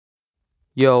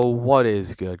Yo, what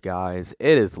is good, guys?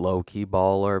 It is Low Key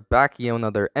Baller back here with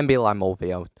another NBA Live mobile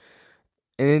video.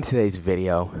 And in today's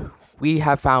video, we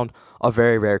have found a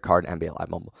very rare card in NBA Live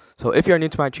Mobile. So if you're new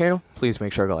to my channel, please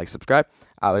make sure to subscribe.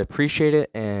 I would appreciate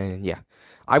it. And yeah,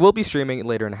 I will be streaming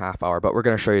later in a half hour, but we're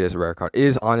gonna show you this rare card. It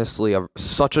is honestly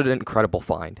such an incredible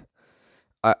find.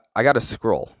 I gotta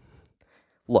scroll.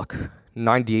 Look,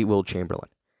 98 Wilt Chamberlain.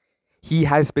 He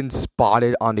has been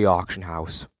spotted on the auction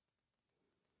house.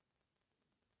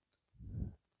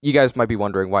 You guys might be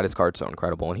wondering why this card's so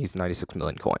incredible and he's 96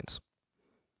 million coins.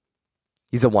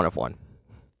 He's a one of one.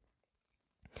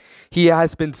 He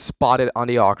has been spotted on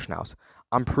the auction house.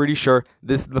 I'm pretty sure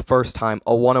this is the first time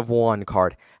a one of one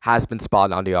card has been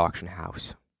spotted on the auction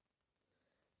house.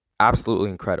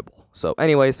 Absolutely incredible. So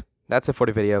anyways, that's it for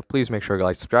the video. Please make sure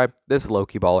to subscribe. This is Low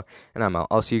Key Baller, and I'm out.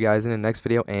 I'll see you guys in the next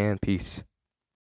video, and peace.